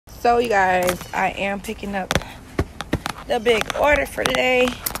So you guys, I am picking up the big order for today.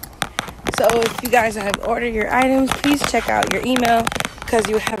 So if you guys have ordered your items, please check out your email because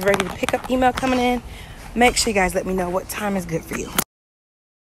you have ready to pick up email coming in. Make sure you guys let me know what time is good for you.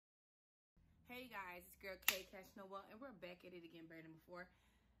 Hey guys, it's girl K Cash Noel, and we're back at it again better than before.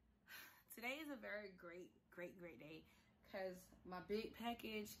 Today is a very great day because my big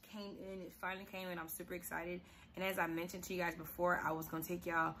package came in. It finally came in. I'm super excited. And as I mentioned to you guys before, I was gonna take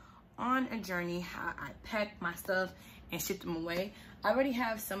y'all on a journey how I pack my stuff and ship them away. I already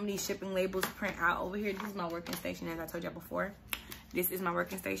have some of these shipping labels print out over here. This is my working station, as I told y'all before. This is my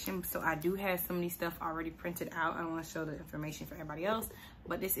working station, so I do have some of these stuff already printed out. I don't want to show the information for everybody else,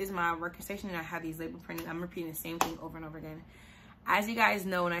 but this is my working station, and I have these labels printed. I'm repeating the same thing over and over again. As you guys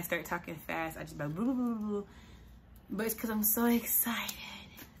know, when I start talking fast, I just go boo, boo, boo, boo. But it's because I'm so excited.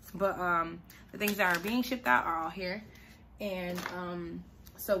 But the things that are being shipped out are all here. And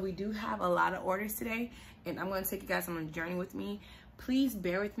so we do have a lot of orders today. And I'm going to take you guys on a journey with me. Please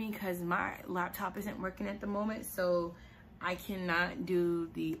bear with me because my laptop isn't working at the moment. So I cannot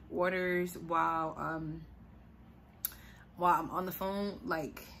do the orders while I'm on the phone.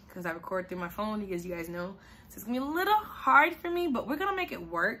 Like, because I record through my phone, as you guys know. So it's going to be a little hard for me. But we're going to make it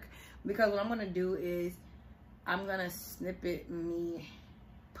work. Because what I'm going to do is I'm going to snippet me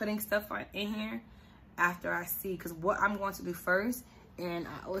putting stuff in here after I see, because what I'm going to do first, and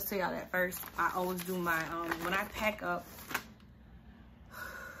I always tell y'all that first, I always do my when I pack up,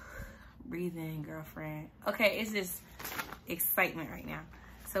 breathe in, girlfriend. Okay, it's just excitement right now.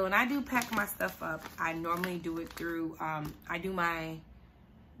 So when I do pack my stuff up, I normally do it through I do my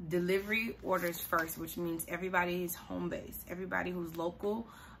delivery orders first, which means everybody's home base, everybody who's local,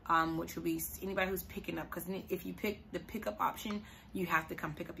 which will be anybody who's picking up, because if you pick the pickup option, you have to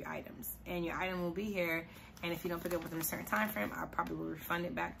come pick up your items, and your item will be here, and if you don't pick up within a certain time frame, I probably will refund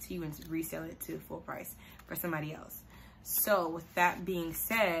it back to you and resell it to full price for somebody else. So with that being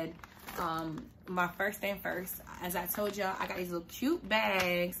said, my first thing first, as I told y'all, I got these little cute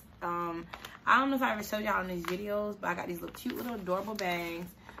bags. I don't know if I ever showed y'all in these videos, but I got these little cute little adorable bags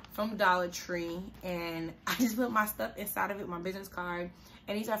from Dollar Tree, and I just put my stuff inside of it, my business card.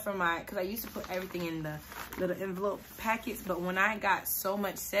 And these are from because I used to put everything in the little envelope packets, but when I got so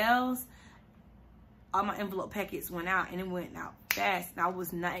much sales, all my envelope packets went out, and it went out fast. And I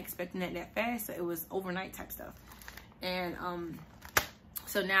was not expecting it that fast, so it was overnight type stuff. And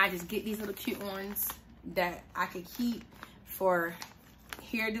so now I just get these little cute ones that I could keep for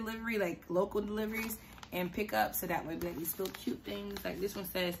here delivery, like local deliveries, and pick up, so that way we have these little cute things. Like this one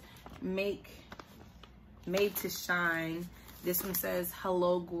says made to shine. This one says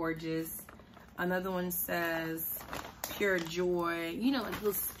hello gorgeous. Another one says pure joy. You know, like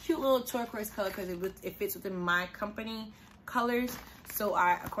this cute little turquoise color, because it fits within my company colors. So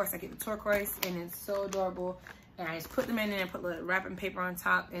of course I get the turquoise, and it's so adorable. And I just put them in there and put little wrapping paper on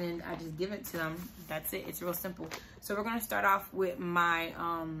top, and then I just give it to them. That's it. It's real simple. So we're gonna start off with my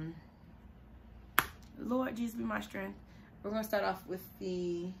Lord Jesus be my strength. We're gonna start off with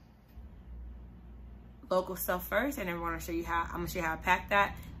the local stuff first, and then we're gonna show you how I'm gonna show you how I pack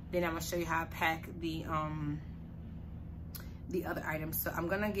that. Then I'm gonna show you how I pack the other items. So I'm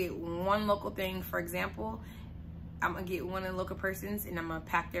gonna get one local thing, for example. I'm gonna get one of the local persons, and I'm gonna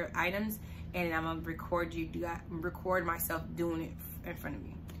pack their items, and I'm gonna record myself doing it in front of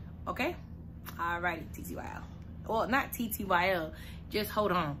you. Okay? Alrighty, TTYL. Well, not TTYL. Just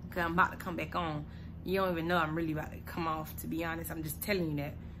hold on, cause I'm about to come back on. You don't even know I'm really about to come off, to be honest. I'm just telling you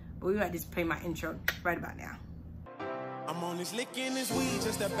that. But we might just play my intro right about now. I'm on this licking this weed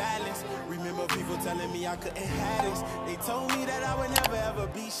just to balance. Remember people telling me I couldn't have this. They told me that I would never ever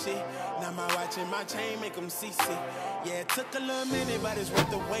be shit. Now my watch and my chain make them see it. Yeah, it took a little minute, but it's worth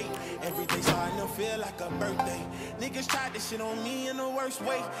the wait. Every day starting to feel like a birthday. Niggas tried this shit on me in the worst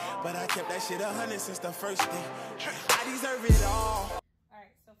way, but I kept that shit 100 since the first day. I deserve it all. Alright,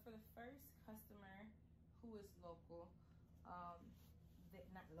 so for the first customer who is local,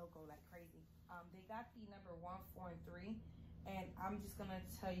 not local like crazy, they got the number 1, 4, and 3, and I'm just gonna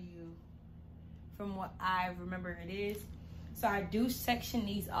tell you from what I remember it is. So I do section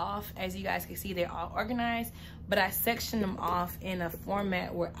these off. As you guys can see, they're all organized, but I section them off in a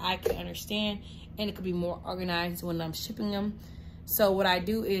format where I can understand, and it could be more organized when I'm shipping them. So what I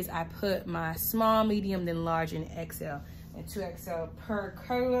do is I put my small, medium, then large, and XL, and 2XL per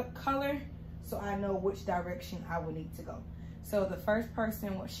color, so I know which direction I would need to go. So the first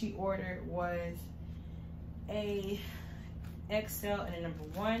person, what she ordered was a XL and a number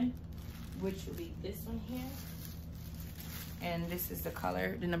 1, which will be this one here. And this is the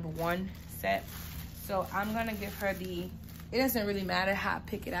color, the number 1 set. So I'm gonna give her the it doesn't really matter how I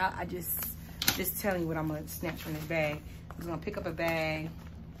pick it out. I just telling you what I'm gonna snatch from this bag. I'm just gonna pick up a bag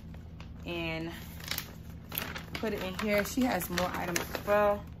and put it in here. She has more items as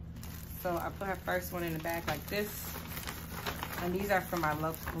well. So I put her first one in the bag like this. And these are from my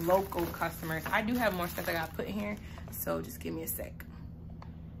local customers. I do have more stuff I gotta put in here, so just give me a sec.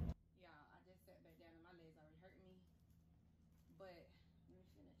 Y'all, I just sat back down and my legs already hurt me. But let me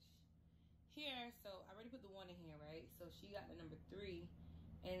finish. Here, so I already put the 1 in here, right? So she got the number 3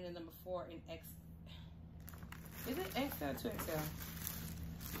 and the number 4 in X. Is it XL or 2XL?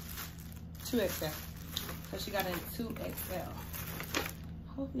 2XL. So she got in 2XL.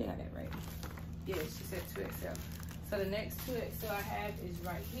 Hopefully I got that right. Yeah, she said 2XL. So the next 2XL I have is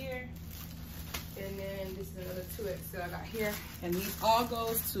right here. And then this is another 2XL I got here. And these all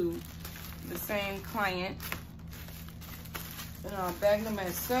goes to the same client. And I'll bag them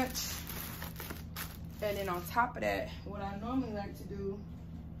as such. And then on top of that, what I normally like to do,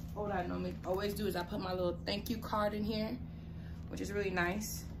 or what I normally always do, is I put my little thank you card in here, which is really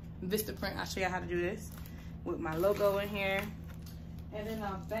nice. Vistaprint, I'll show you how to do this. With my logo in here. And then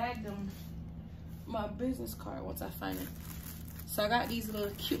I'll bag them my business card once I find it. So I got these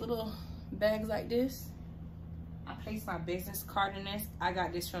little cute little bags like this. I placed my business card in this. I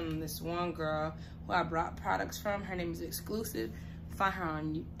got this from this one girl who I brought products from. Her name is Exclusive. Find her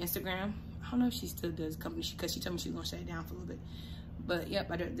on Instagram. I don't know if she still does company because she told me she was gonna shut it down for a little bit. But yep,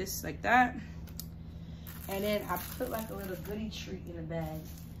 I did this like that. And then I put like a little goodie treat in the bag.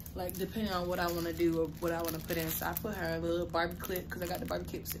 Like depending on what I want to do or what I want to put in. So I put her a little Barbie clip because I got the Barbie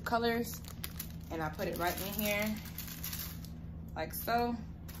clips in colors. And I put it right in here, like so.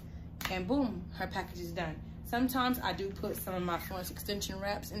 And boom, her package is done. Sometimes I do put some of my Florence extension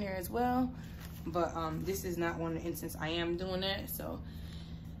wraps in there as well. But this is not one of the instances I am doing that. So,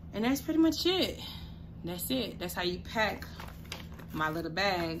 and that's pretty much it. That's it. That's how you pack my little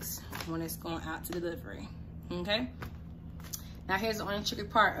bags when it's going out to delivery, okay? Now here's the only tricky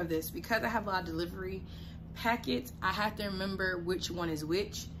part of this. Because I have a lot of delivery packets, I have to remember which one is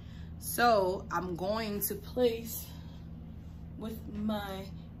which. So I'm going to place with my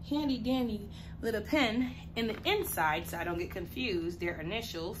handy dandy little pen in the inside so I don't get confused their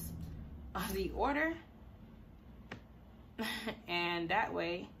initials of the order. And that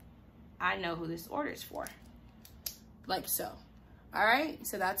way I know who this order is for. Like so. All right,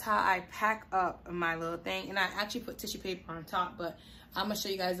 so that's how I pack up my little thing. And I actually put tissue paper on top, but I'm gonna show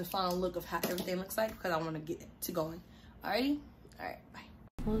you guys the final look of how everything looks like because I wanna get to going. Alrighty? All right, bye.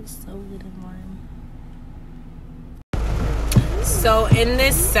 Looks so good in mine. So in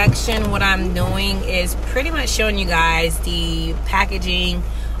this section, what I'm doing is pretty much showing you guys the packaging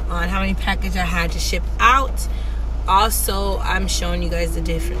on how many packages I had to ship out. Also, I'm showing you guys the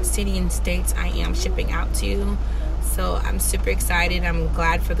different cities and states I am shipping out to. So I'm super excited. I'm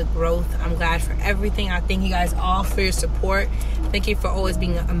glad for the growth. I'm glad for everything. I thank you guys all for your support. Thank you for always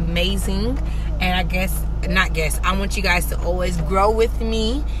being amazing. And I want you guys to always grow with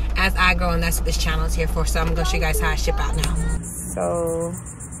me as I grow, and that's what this channel is here for. So I'm gonna show you guys how I ship out now. So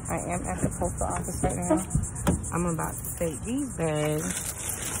I am at the postal office right now. I'm about to take these bags,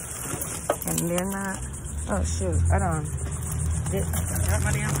 and they're not. Oh shoot! Hold on. I got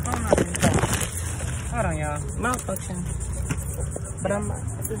my damn phone on this phone. Hold on, y'all. Malfunction. But I'm.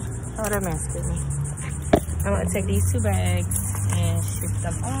 Oh, that man scared me. I'm gonna take these 2 bags and ship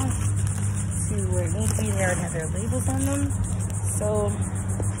them off to where it needs to be. They already have their labels on them. So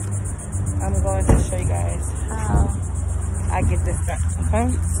I'm going to show you guys how I get this done.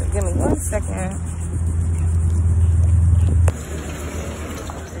 Okay? So give me 1 second.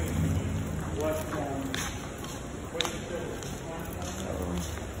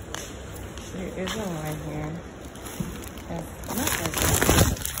 There is a line here.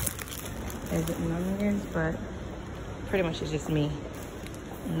 As it normally is, but pretty much it's just me.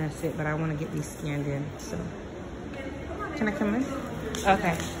 And that's it, but I want to get these scanned in, so. Can I come in?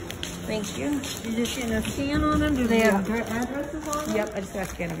 Okay. Thank you. You just getting a scan on them? Do they have addresses on them? Yep, I just got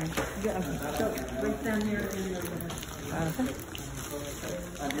to scan them in. Yeah, okay. So, right down here in your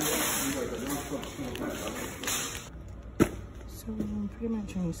So pretty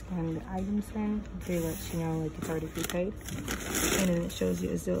much when you scan the items in, they let you know like it's already prepaid. And then it shows you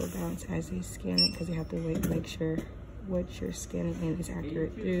a zero balance as you scan it because you have to wait to make sure what you're scanning in is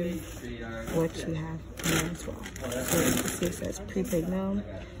accurate through what you have in there as well. So you can see it says prepaid now.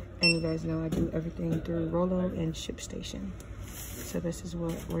 And you guys know I do everything through Rollo and ShipStation. So this is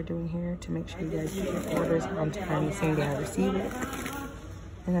what we're doing here to make sure you guys get your orders on time the same day I receive it.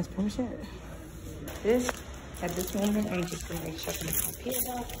 And that's pretty much it. At this moment, I'm just going to check my PO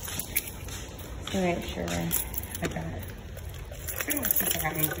box to make sure I got pretty much think I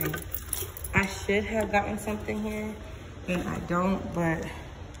got anything. I should have gotten something here, and I don't, but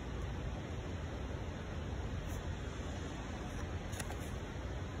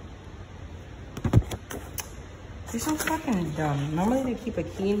they're so fucking dumb. Normally they keep a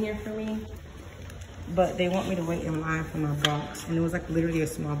key in here for me, but they want me to wait in line for my box, and it was like literally a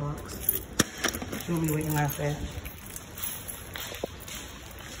small box. They want me to wait in line for that.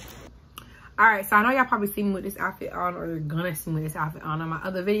 All right, so I know y'all probably seen me with this outfit on, or you're gonna see me with this outfit on my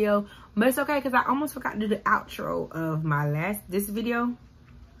other video, but it's okay because I almost forgot to do the outro of this video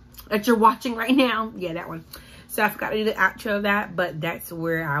that you're watching right now. Yeah, that one. So I forgot to do the outro of that, but that's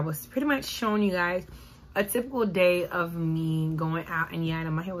where I was pretty much showing you guys a typical day of me going out. And yeah, I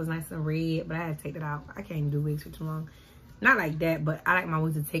know my hair was nice and red, but I had to take it out. I can't even do wigs for too long. Not like that, but I like my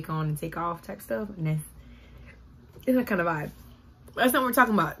wigs to take on and take off type stuff, and it's that kind of vibe. That's not what we're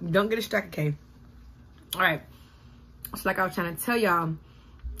talking about. Don't get distracted, okay? All right. So like I was trying to tell y'all,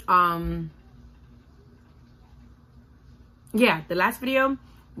 yeah, the last video,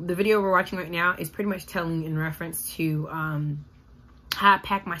 the video we're watching right now is pretty much telling in reference to how I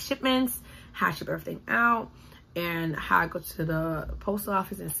pack my shipments, how I ship everything out, and how I go to the post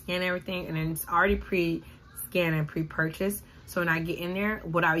office and scan everything, and then it's already pre-scanned and pre-purchased. So when I get in there,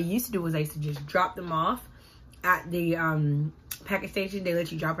 what I used to do was I used to just drop them off at the package station. They let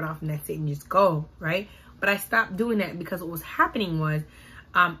you drop it off and that's it and just go, right? But I stopped doing that because what was happening was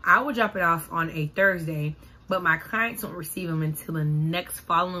I would drop it off on a Thursday, but my clients don't receive them until the next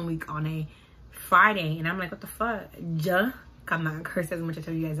following week on a Friday. And I'm like, what the fuck? I'm not gonna curse as much as I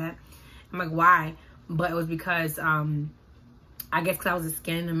tell you guys that. I'm like, why? But it was because I guess because I was just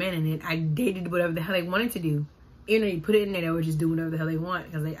scanning them in, and then they did whatever the hell they wanted to do. Even though you put it in there, they would just do whatever the hell they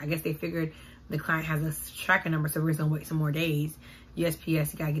want, because I guess they figured the client has a tracker number, so we're just gonna wait some more days.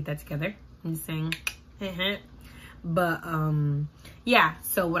 USPS, you gotta get that together. I'm just saying. But yeah,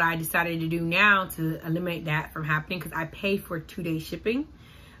 so what I decided to do now to eliminate that from happening, because I pay for 2-day shipping,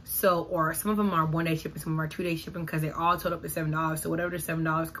 so, or some of them are 1-day shipping, some of them are 2-day shipping, because they all total up to $7. So whatever the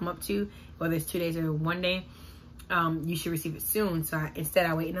 $7 come up to, whether it's 2 days or 1 day, you should receive it soon. So instead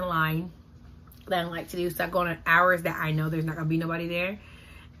I wait in a line that I like to do. So I go on hours that I know there's not gonna be nobody there,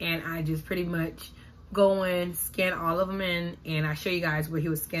 and I just pretty much go in, scan all of them in, and I show you guys where he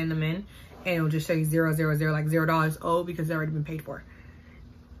would scan them in, and it'll just show you 0, 0, 0, like $0 owed, because they've already been paid for.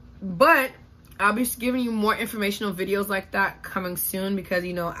 But I'll be giving you more informational videos like that coming soon, because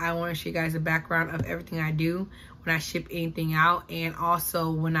you know I want to show you guys the background of everything I do when I ship anything out, and also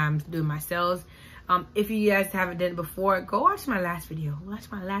when I'm doing my sales. If you guys haven't done it before, go watch my last video.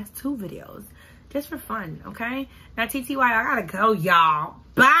 Watch my last 2 videos. Just for fun, okay? Now, TTY, I gotta go, y'all.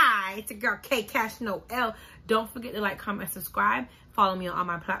 Bye. It's your girl, K Cash No L. Don't forget to like, comment, and subscribe. Follow me on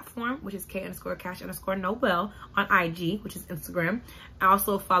my platform, which is K_Cash_Noel on IG, which is Instagram.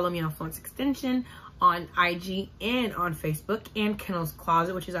 Also, follow me on Florence Extension on IG and on Facebook, and Kendall's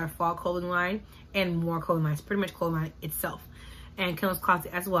Closet, which is our fall clothing line, and more clothing lines, pretty much clothing line itself. And Kendall's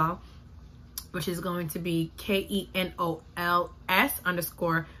Closet as well, which is going to be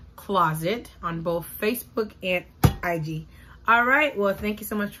KENOLS_closet on both Facebook and IG. All right, well, thank you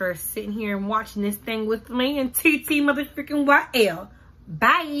so much for sitting here and watching this thing with me and TT motherfucking YL.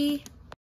 Bye.